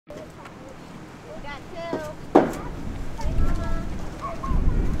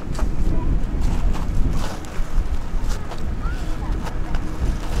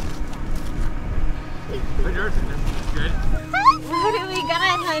Good. What do we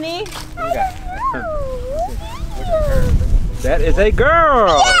got, honey? That is a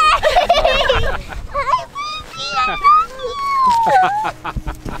girl.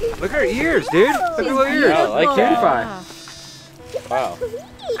 Look at her ears, dude. Look at her little ears. Yeah, I like that. Wow.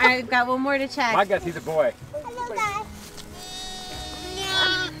 I've got one more to check. My guess he's a boy. Hello, guys.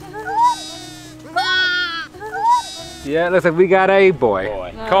 Yeah, it looks like we got a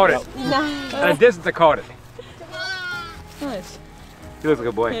boy. Caught it. Nice. At a distance, I caught it. Nice. He looks like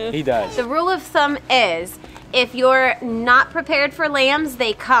a boy. He does. The rule of thumb is, if you're not prepared for lambs,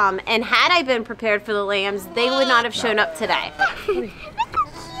 they come. And had I been prepared for the lambs, they would not have shown up today.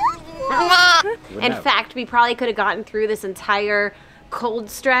 In fact, we probably could have gotten through this entire cold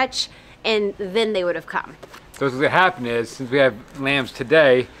stretch and then they would have come. So what's going to happen is, since we have lambs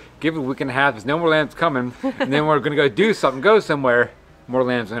today, give it a week and a half, there's no more lambs coming, and then we're going to go do something, go somewhere, more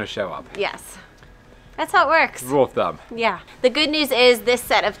lambs are going to show up. Yes. That's how it works. Rule of thumb. Yeah. The good news is this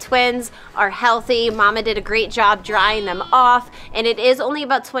set of twins are healthy. Mama did a great job drying them off, and it is only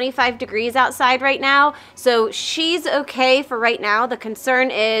about 25 degrees outside right now, so she's okay for right now. The concern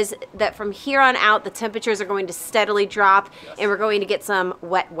is that from here on out, the temperatures are going to steadily drop, and we're going to get some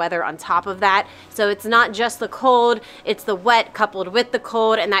wet weather on top of that. So it's not just the cold, it's the wet coupled with the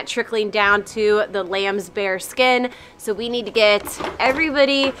cold, and that trickling down to the lamb's bare skin. So we need to get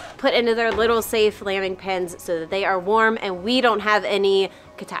everybody put into their little safe lambing pens so that they are warm and we don't have any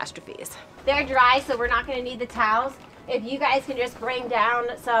catastrophes. They're dry, so we're not going to need the towels. If you guys can just bring down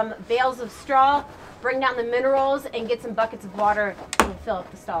some bales of straw, bring down the minerals, and get some buckets of water and fill up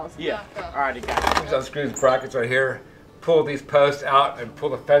the stalls. Yeah, alrighty guys. Just unscrew these brackets right here, pull these posts out and pull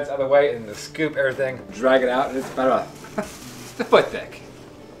the fence out of the way and just scoop everything, drag it out, and it's about a foot thick.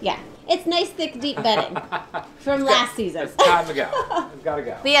 Yeah. It's nice, thick, deep bedding from last season. It's time to go. It's gotta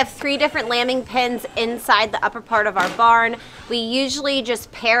go. We have 3 different lambing pens inside the upper part of our barn. We usually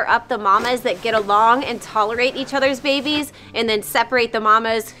just pair up the mamas that get along and tolerate each other's babies, and then separate the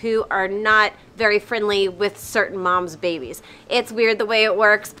mamas who are not very friendly with certain moms' babies. It's weird the way it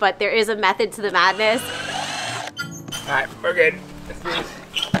works, but there is a method to the madness. All right, we're good.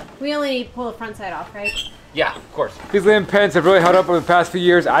 We only need to pull the front side off, right? Yeah, of course. These lamb pens have really held up over the past few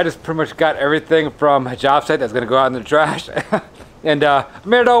years. I just pretty much got everything from a job site that's gonna go out in the trash. And I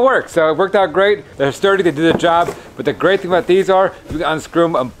made it all work, so it worked out great. They're sturdy, they did the job. But the great thing about these are, you can unscrew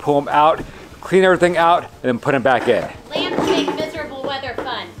them and pull them out, clean everything out, and then put them back in. Lambs make miserable weather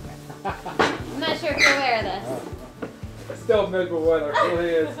fun. I'm not sure if you're aware of this. It's still miserable weather, it really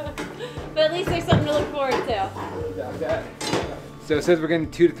is. But at least there's something to look forward to. Yeah. So it says we're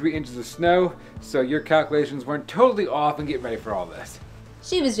getting 2 to 3 inches of snow, so your calculations weren't totally off in getting ready for all this.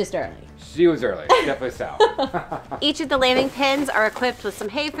 She was just early. She was early, definitely so. Each of the lambing pens are equipped with some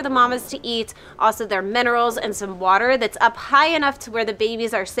hay for the mamas to eat, also their minerals and some water that's up high enough to where the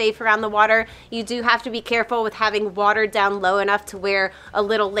babies are safe around the water. You do have to be careful with having water down low enough to where a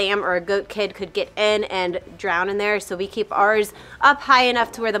little lamb or a goat kid could get in and drown in there. So we keep ours up high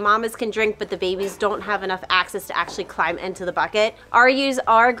enough to where the mamas can drink, but the babies don't have enough access to actually climb into the bucket. Our ewes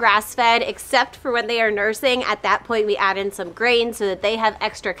are grass-fed, except for when they are nursing. At that point, we add in some grain so that they have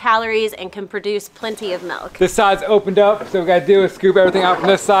extra calories and can produce plenty of milk. This side's opened up, so what we gotta do is scoop everything out from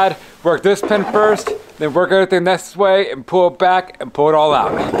this side, work this pen first, then work everything this way and pull it back and pull it all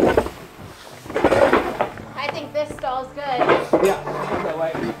out. I think this stall's good. Yeah, that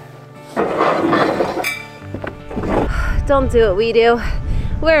way. Don't do what we do.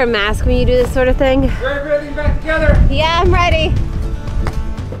 Wear a mask when you do this sort of thing. Ready for everything back together? Yeah, I'm ready.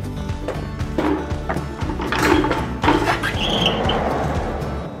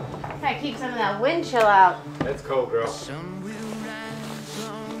 Try to keep some of that wind chill out. It's cold, girl.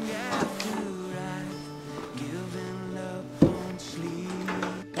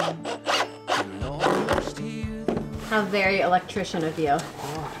 How very electrician of you.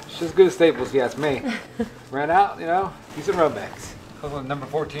 She's good at Staples, if you ask me. Ran out, you know, use some road mix. Number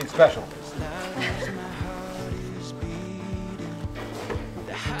 14 special.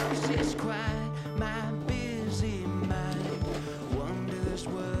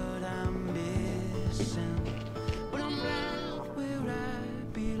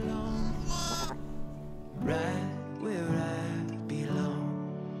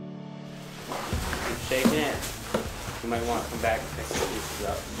 Shake hands. You might want to come back and pick the pieces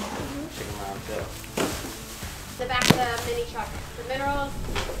up. Shake them around too. The back of the mini truck. The minerals,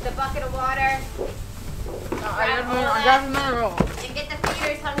 the bucket of water. I got the mineral. And get the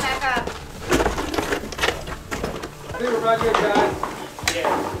feeders hung back up. run good, guys?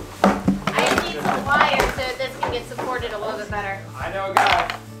 Yeah. I need some wire so this can get supported a little bit better. I know a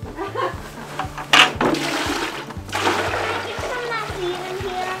guy. Some that seed in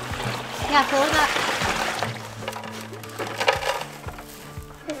here. Yeah, pull it up.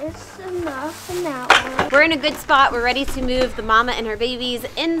 There's enough in that one. We're in a good spot. We're ready to move the mama and her babies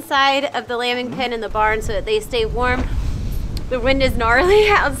inside of the lambing pen in the barn so that they stay warm. The wind is gnarly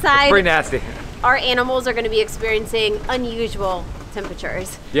outside. Pretty nasty. Our animals are going to be experiencing unusual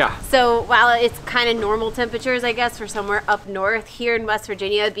temperatures. Yeah. So while it's kind of normal temperatures, I guess, for somewhere up north, here in West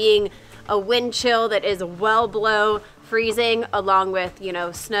Virginia, being a wind chill that is well below freezing, along with, you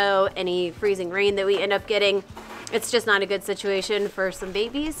know, snow, any freezing rain that we end up getting, it's just not a good situation for some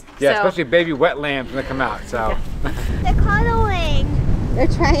babies. Yeah, so, especially baby wet lambs when they come out. So. They're cuddling. they're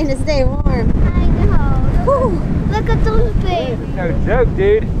trying to stay warm. I know. Look at those babies. No joke,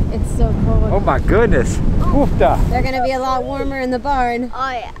 dude. It's so cold. Oh my goodness. Woofda. They're going to be a lot warmer in the barn.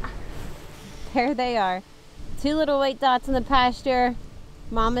 Oh yeah. There they are. 2 little white dots in the pasture.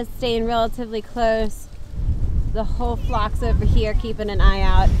 Mama's staying relatively close. The whole flock's over here keeping an eye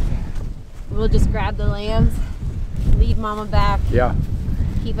out. We'll just grab the lambs, leave Mama back, Yeah.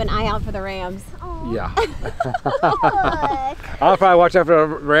 keep an eye out for the rams. Yeah. Look. I'll probably watch out for the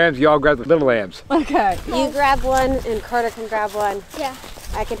rams. Y'all grab the little lambs. Okay. You grab one and Carter can grab one. Yeah.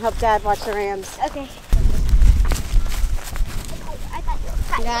 I can help Dad watch the rams. Okay. I got you.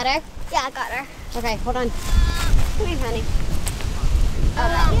 You got her? Yeah, I got her. Okay, hold on. Come here, honey.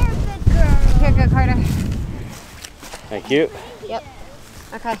 You're a good girl. Here, go, Carter. Thank you. Yep.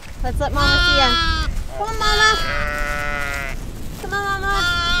 Okay, let's let Mama see ya. Come on, Mama. Come on, Mama.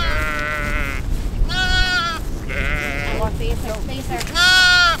 I won't face her. Face her.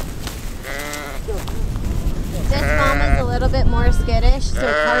 This Mama's a little bit more skittish, so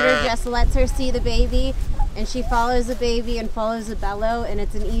Carter just lets her see the baby, and she follows the baby and follows the bellow, and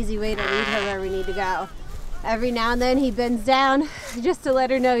it's an easy way to lead her where we need to go. Every now and then he bends down just to let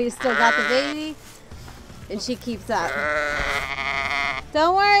her know he's still got the baby, and she keeps up.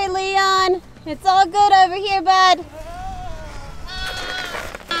 Don't worry, Leon. It's all good over here, bud.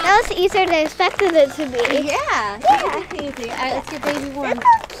 That was easier than I expected it to be. Yeah, easy. All right, let's get baby warm. Look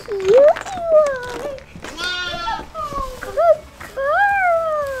how cute you are. Good girl.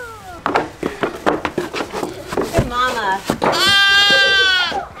 Good mama.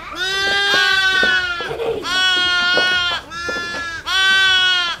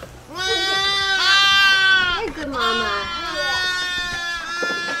 You're good mama.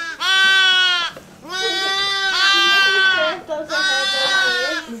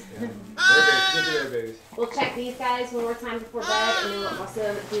 We'll check these guys one more time before bed, and then we'll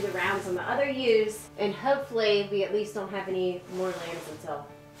also do the rounds on the other ewes, and hopefully we at least don't have any more lambs until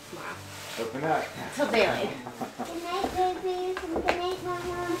tomorrow. Open up. Till daylight. Good night, babies. And good night,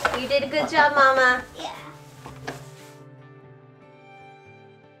 Mama. You did a good job, Mama. Yeah.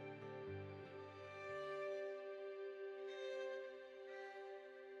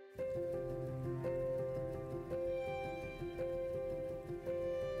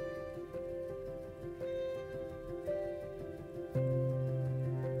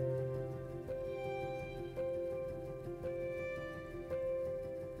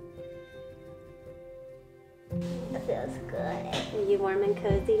 It feels good. Are you warm and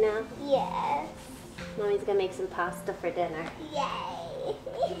cozy now? Yes. Mommy's gonna make some pasta for dinner. Yay. I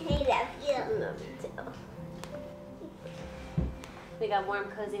love you. Love you too. We got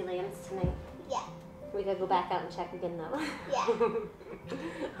warm, cozy lambs tonight. Yeah. We gotta go back out and check again though. Yeah.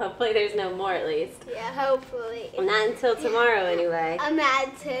 Hopefully there's no more at least. Yeah, hopefully. Not until tomorrow anyway.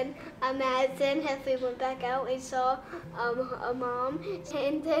 Imagine if we went back out, we saw a mom,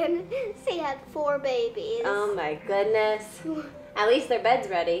 and then she had 4 babies. Oh my goodness. At least their bed's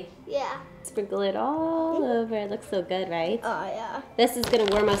ready. Yeah. Sprinkle it all over. It looks so good, right? Oh yeah. This is gonna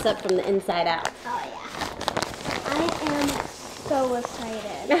warm us up from the inside out. Oh yeah. I am so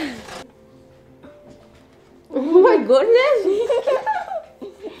excited. Oh my goodness!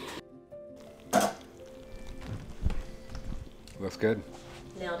 Looks good.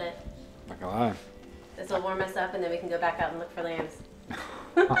 Nailed it. Not gonna lie. This will warm us up and then we can go back out and look for lambs.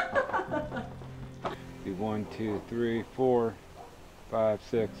 Be 1, 2, 3, 4, 5,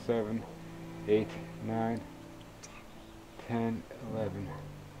 6, 7, 8, 9, 10, 11.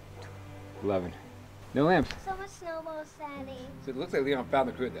 11. No lambs. So much snowball standing. So it looks like Leon found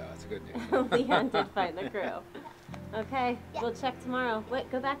the crew though. That's a good news. Leon did find the crew. Okay, Yeah. we'll check tomorrow.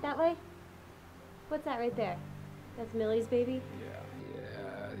 Wait, go back that way? What's that right there? That's Millie's baby?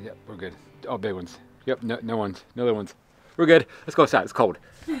 Yep, we're good. All big ones. Yep, no ones. No other ones. We're good. Let's go outside. It's cold.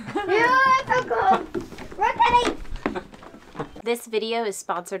 Yeah, it's so cold. We're ready. This video is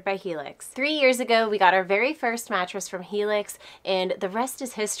sponsored by Helix. 3 years ago, we got our very first mattress from Helix, and the rest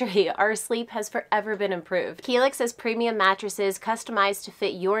is history. Our sleep has forever been improved. Helix has premium mattresses customized to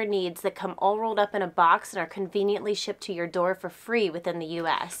fit your needs that come all rolled up in a box and are conveniently shipped to your door for free within the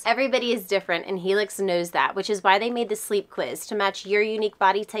US. Everybody is different, and Helix knows that, which is why they made the sleep quiz to match your unique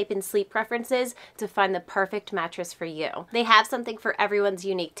body type and sleep preferences to find the perfect mattress for you. They have something for everyone's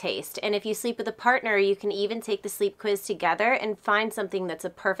unique taste, and if you sleep with a partner, you can even take the sleep quiz together and find something that's a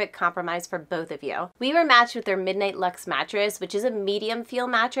perfect compromise for both of you. We were matched with their Midnight Luxe mattress, which is a medium feel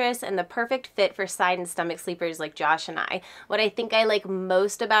mattress and the perfect fit for side and stomach sleepers like Josh and I. What I think I like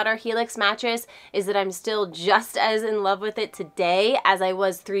most about our Helix mattress is that I'm still just as in love with it today as I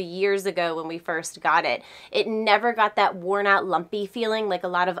was 3 years ago when we first got it. It never got that worn out lumpy feeling like a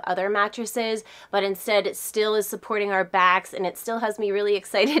lot of other mattresses, but instead it still is supporting our backs, and it still has me really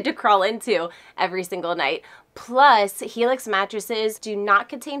excited to crawl into every single night. Plus, Helix mattresses do not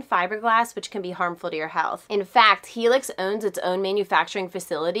contain fiberglass, which can be harmful to your health. In fact, Helix owns its own manufacturing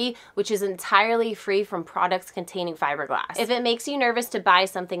facility, which is entirely free from products containing fiberglass. If it makes you nervous to buy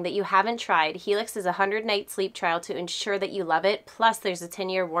something that you haven't tried, Helix is a 100-night sleep trial to ensure that you love it. Plus, there's a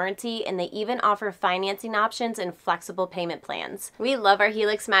 10-year warranty, and they even offer financing options and flexible payment plans. We love our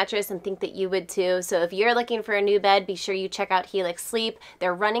Helix mattress and think that you would too. So if you're looking for a new bed, be sure you check out Helix Sleep.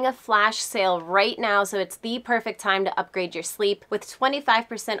 They're running a flash sale right now, so it's the perfect time to upgrade your sleep with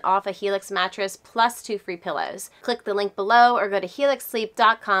 25% off a Helix mattress plus 2 free pillows. Click the link below or go to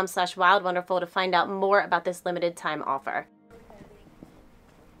helixsleep.com/wildwonderful to find out more about this limited time offer.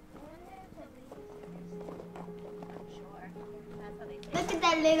 Look at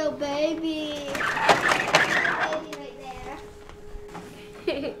that little baby.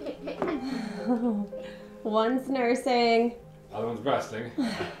 Baby right there. One's nursing. Other one's resting.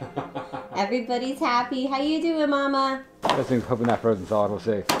 Everybody's happy. How you doing, Mama? This thing's hoping not frozen solid, we'll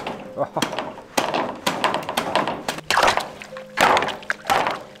see.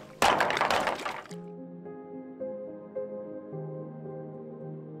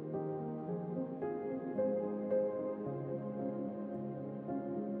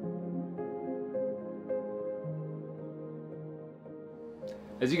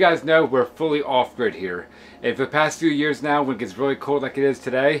 As you guys know, we're fully off-grid here. And for the past few years now, when it gets really cold like it is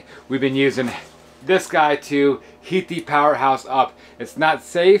today, we've been using this guy to heat the powerhouse up. It's not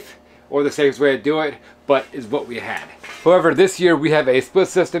safe or the safest way to do it, but is what we had. However, this year we have a split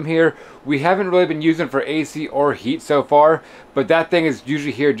system here. We haven't really been using it for AC or heat so far, but that thing is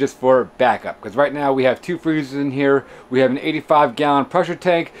usually here just for backup. Because right now we have 2 freezers in here. We have an 85-gallon pressure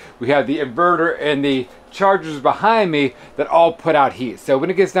tank. We have the inverter and the chargers behind me that all put out heat. So when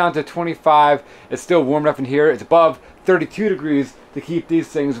it gets down to 25, it's still warm enough in here. It's above 32 degrees to keep these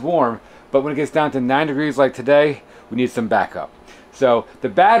things warm. But when it gets down to 9 degrees like today, we need some backup. So the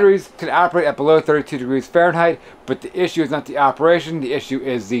batteries can operate at below 32 degrees Fahrenheit, but the issue is not the operation, the issue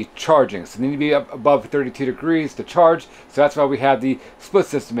is the charging. So they need to be up above 32 degrees to charge, so that's why we have the split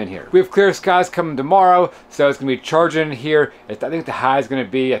system in here. We have clear skies coming tomorrow, so it's going to be charging in here. I think the high is going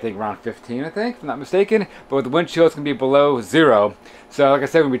to be, around 15, if I'm not mistaken, but with the wind chill, it's going to be below 0. So like I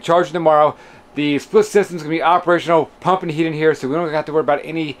said, we're going to be charging tomorrow. The split system is going to be operational, pumping heat in here, so we don't have to worry about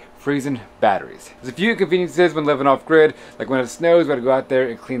any freezing batteries. There's a few inconveniences when living off grid, like when it snows, we got to go out there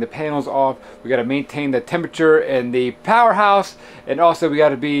and clean the panels off. We got to maintain the temperature in the powerhouse, and also we got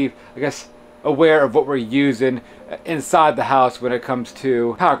to be, aware of what we're using inside the house when it comes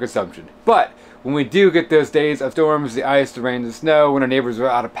to power consumption. But when we do get those days of storms, the ice, the rain, the snow, when our neighbors are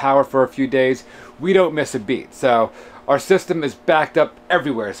out of power for a few days, we don't miss a beat. So our system is backed up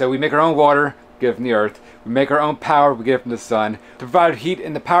everywhere. So we make our own water, get it from the earth. We make our own power, we get it from the sun. To provide heat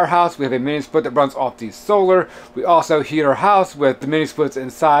in the powerhouse, we have a mini split that runs off the solar. We also heat our house with the mini splits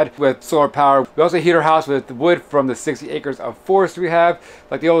inside with solar power. We also heat our house with the wood from the 60 acres of forest we have.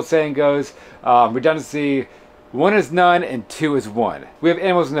 Like the old saying goes, redundancy, 1 is none and 2 is 1. We have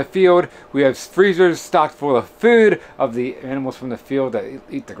animals in the field. We have freezers stocked full of food of the animals from the field that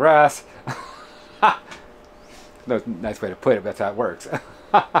eat the grass. That's a nice way to put it, but that's how it works.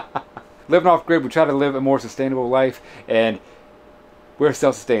 Living off grid, we try to live a more sustainable life, and we're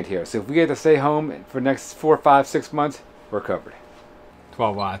self-sustained here. So if we get to stay home for the next 4, 5, 6 months, we're covered.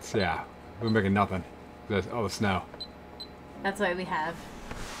 12 watts, yeah. We're making nothing. There's all the snow. That's why we have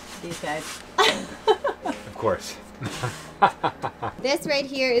these guys. Of course. This right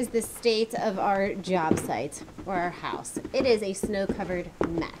here is the state of our job site, or our house. It is a snow-covered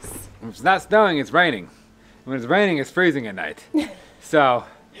mess. When it's not snowing, it's raining. When it's raining, it's freezing at night. So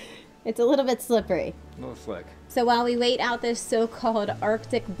It's a little bit slippery. A little slick. So while we wait out this so-called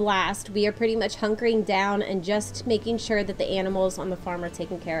Arctic blast, we are pretty much hunkering down and just making sure that the animals on the farm are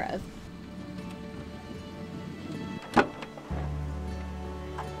taken care of.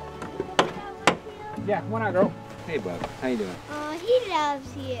 Yeah, come on out, girl. Hey, bub. How you doing? Oh, he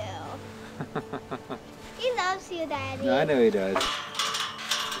loves you. He loves you, Daddy. No, I know he does.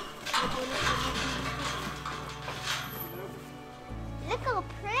 Look how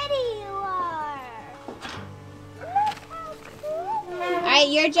pretty you are. Look how pretty. All right,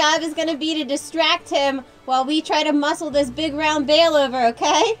 your job is gonna be to distract him while we try to muscle this big round bale over,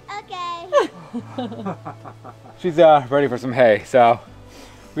 okay? Okay. She's ready for some hay, so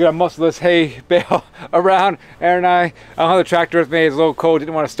we gotta muscle this hay bale around. Erin and I don't have the tractor with me. It's a little cold.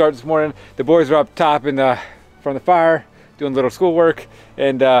 Didn't want to start this morning. The boys are up top in the from the fire doing a little schoolwork,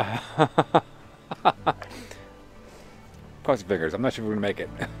 and cross your fingers. I'm not sure if we're gonna make it.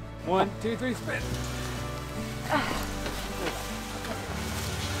 1, 2, 3, spin.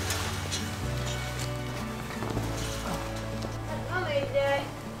 What are you doing?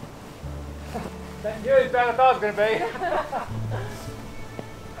 That nearly as bad as I thought it was gonna be.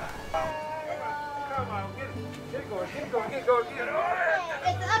 Come on, get it going, get it going, get it going, get it going.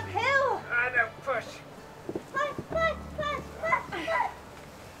 It's uphill. I know, push. Push.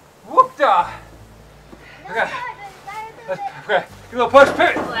 Whoop-da! Okay. Okay, give a little push,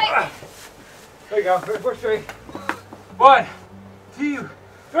 pit. There you go, push 3. 1, 2,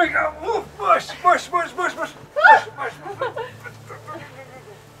 3, go. Woo, push.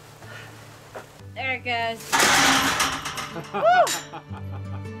 There it goes.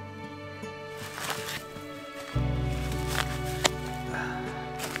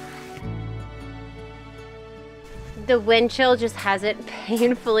 The wind chill just has it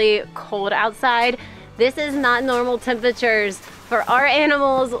painfully cold outside. This is not normal temperatures for our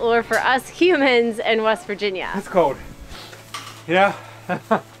animals or for us humans in West Virginia. It's cold. You know? There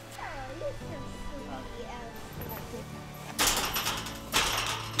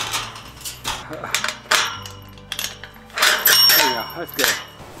you go, that's good.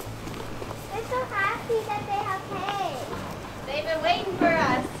 They're so happy that they have hay. They've been waiting for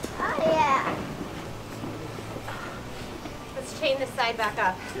us. Oh, yeah. Let's chain this side back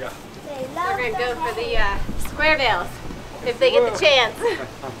up. Yeah. They love We're gonna their go for hay. the square bales if they get the chance. They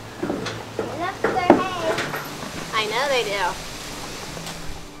love their hay. I know they do.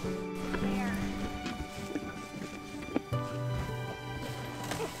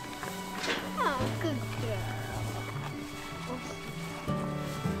 Oh, good girl.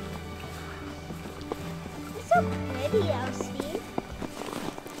 It's so pretty, Elsie.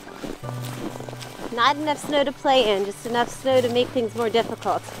 Not enough snow to play in, just enough snow to make things more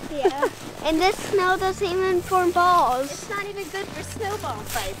difficult. Yeah. And this snow doesn't even form balls. It's not even good for snowball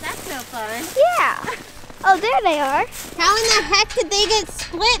fights. That's no fun. Yeah. Oh, there they are. How in the heck did they get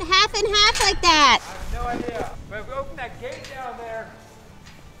split half and half like that? I have no idea. But if we open that gate down there,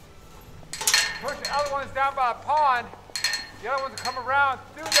 push the other ones down by the pond, the other ones will come around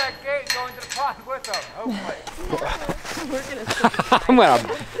through that gate and go into the pond with them, hopefully. We're gonna I'm gonna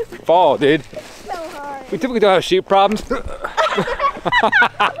fall, dude. So hard. We typically don't have sheep problems.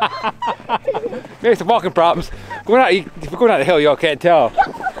 Maybe some walking problems. If we're going down the hill, y'all can't tell.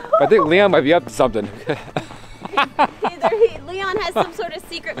 But I think Leon might be up to something. Leon has some sort of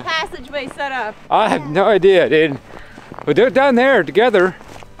secret passageway set up. I have no idea, dude. But they're down there together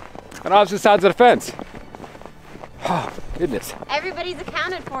on opposite sides of the fence. Oh, goodness. Everybody's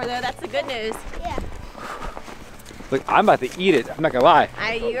accounted for though, that's the good news. Yeah. Look, I'm about to eat it. I'm not gonna lie.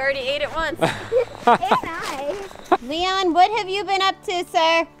 You already ate it once. And I. Leon, what have you been up to,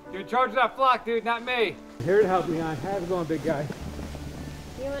 sir? You're in charge of that flock, dude, not me. Here to help, Leon. How's it going, big guy?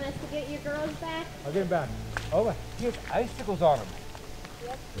 You want us to get your girls back? I'll get him back. Oh, he has icicles on him.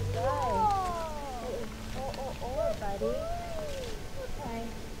 Yes, he does. Oh, buddy. Okay.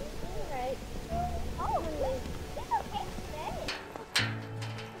 All right. Oh, it's okay today.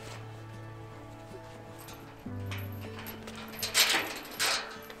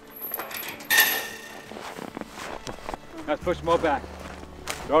 Let's push them all back.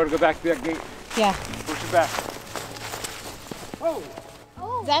 They're all gonna go back to that gate. Yeah. Push them back. Whoa!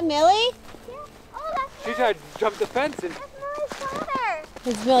 Is that Millie? Yeah. Oh, that's She tried to jump the fence and Millie's daughter.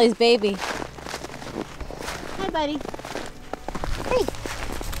 It's Millie's baby. Hi, buddy. Hey.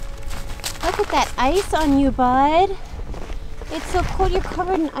 Look at that ice on you, bud. It's so cold. You're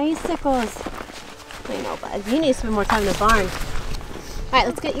covered in icicles. I know, bud. You need to spend more time in the barn. All right,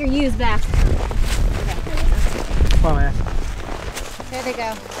 let's get your ewes back. come on, man. There they go.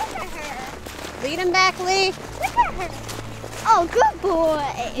 Look at her. Lead them back, Lee. Look at her. Oh, good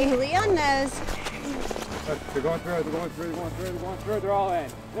boy. Leon knows. They're going through, they're going through, they're going through, they're going through, they're all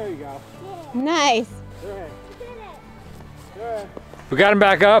in. There you go. Nice. They're in. They're in. We got them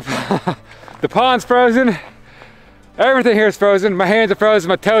back up. The pond's frozen. Everything here is frozen. My hands are frozen,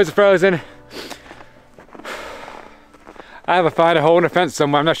 my toes are frozen. I have to find a hole in the fence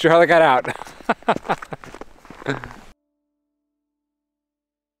somewhere. I'm not sure how they got out.